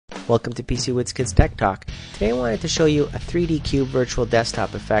Welcome to PC Woods Kids Tech Talk. Today I wanted to show you a 3D Cube virtual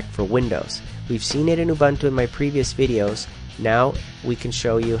desktop effect for Windows. We've seen it in Ubuntu in my previous videos. Now we can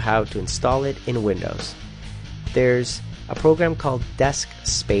show you how to install it in Windows. There's a program called Desk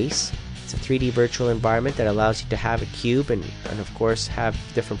Space. It's a 3D virtual environment that allows you to have a cube and of course have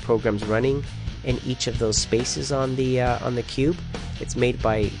different programs running in each of those spaces on the cube. It's made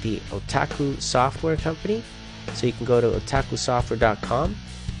by the Otaku Software Company. So you can go to otakusoftware.com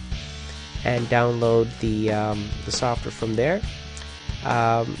and download the software from there.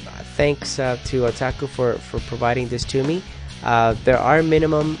 Thanks to Otaku for providing this to me. There are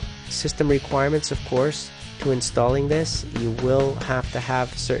minimum system requirements, of course, to installing this. You will have to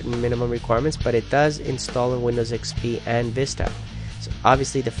have certain minimum requirements, but it does install in Windows XP and Vista. So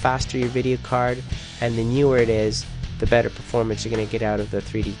obviously the faster your video card and the newer it is, the better performance you're going to get out of the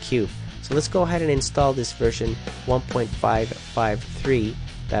 3D Cube. So let's go ahead and install this version 1.553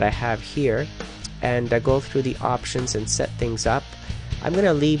 that I have here and go through the options and set things up. I'm going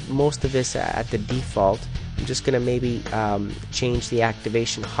to leave most of this at the default. I'm just going to maybe change the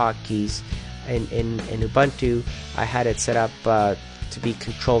activation hotkeys. In Ubuntu I had it set up to be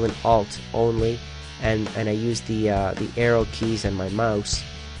Control and Alt only, and I use the arrow keys and my mouse.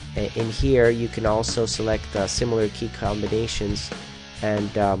 In here you can also select similar key combinations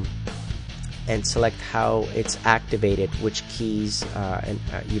and select how it's activated, which keys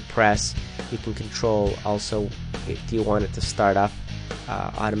you press. You can control also if you want it to start up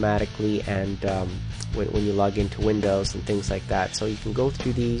automatically and when you log into Windows and things like that. So you can go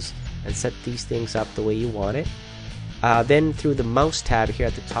through these and set these things up the way you want it. Then through the mouse tab here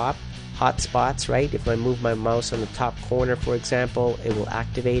at the top, hotspots, right? If I move my mouse on the top corner, for example, it will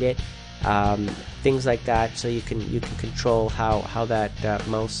activate it. Things like that, so you can control how that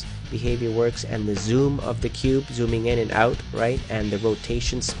mouse behavior works, and the zoom of the cube, zooming in and out, right? And the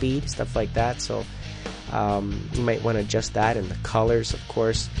rotation speed, stuff like that. So you might want to adjust that, and the colors, of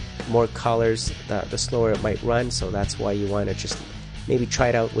course. More colors, the slower it might run. So that's why you want to just maybe try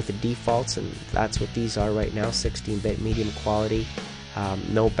it out with the defaults, and that's what these are right now. 16-bit medium quality.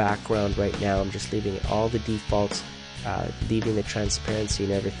 No background right now. I'm just leaving all the defaults, leaving the transparency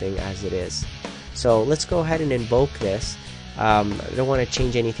and everything as it is. So let's go ahead and invoke this. I don't want to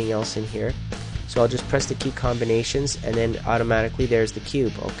change anything else in here, so I'll just press the key combinations and then automatically there's the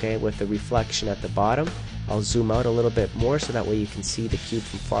cube, okay, with the reflection at the bottom. I'll zoom out a little bit more so that way you can see the cube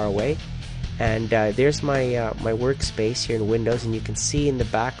from far away. And there's my my workspace here in Windows, and you can see in the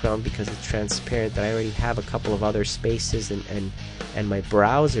background, because it's transparent, that I already have a couple of other spaces, and my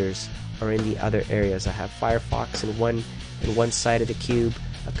browsers are in the other areas. I have Firefox in one side of the cube.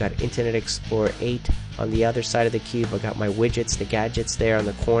 I've got Internet Explorer 8 on the other side of the cube. I've got my widgets, the gadgets there on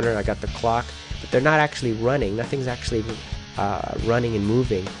the corner. I got the clock, but they're not actually running. Nothing's actually running and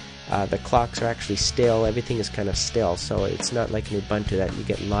moving. The clocks are actually still. Everything is kind of still. So it's not like in Ubuntu that you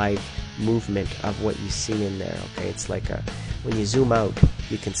get live movement of what you see in there. Okay, it's like when you zoom out,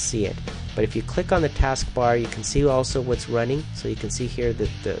 you can see it. But if you click on the taskbar, you can see also what's running. So you can see here the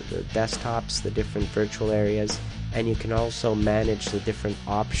desktops, the different virtual areas, and you can also manage the different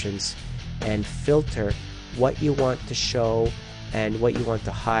options and filter what you want to show and what you want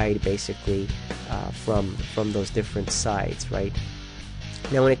to hide, basically, from those different sides, right?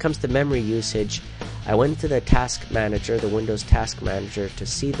 Now when it comes to memory usage, I went to the task manager, the Windows Task Manager, to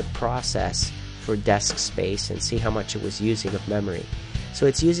see the process for desk space and see how much it was using of memory. So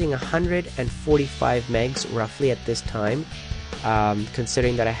it's using 145 megs roughly at this time,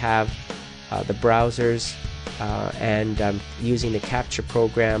 considering that I have the browsers and I'm using the capture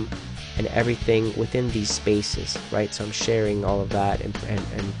program and everything within these spaces, right? So I'm sharing all of that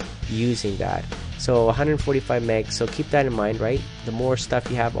and using that. So 145 megs, so keep that in mind, right? The more stuff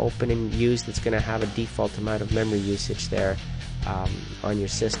you have open and used, it's going to have a default amount of memory usage there on your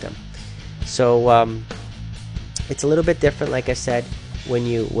system. So it's a little bit different, like I said, when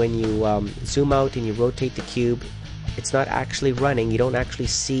you zoom out and you rotate the cube, it's not actually running. You don't actually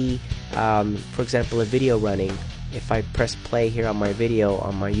see, for example, a video running. If I press play here on my video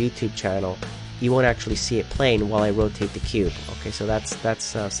on my YouTube channel, you won't actually see it playing while I rotate the cube. Okay, so that's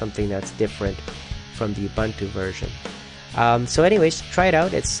something that's different from the Ubuntu version. So anyways, try it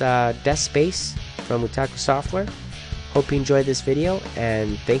out. It's Desk Space from Otaku Software. Hope you enjoyed this video,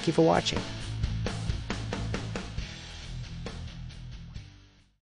 and thank you for watching.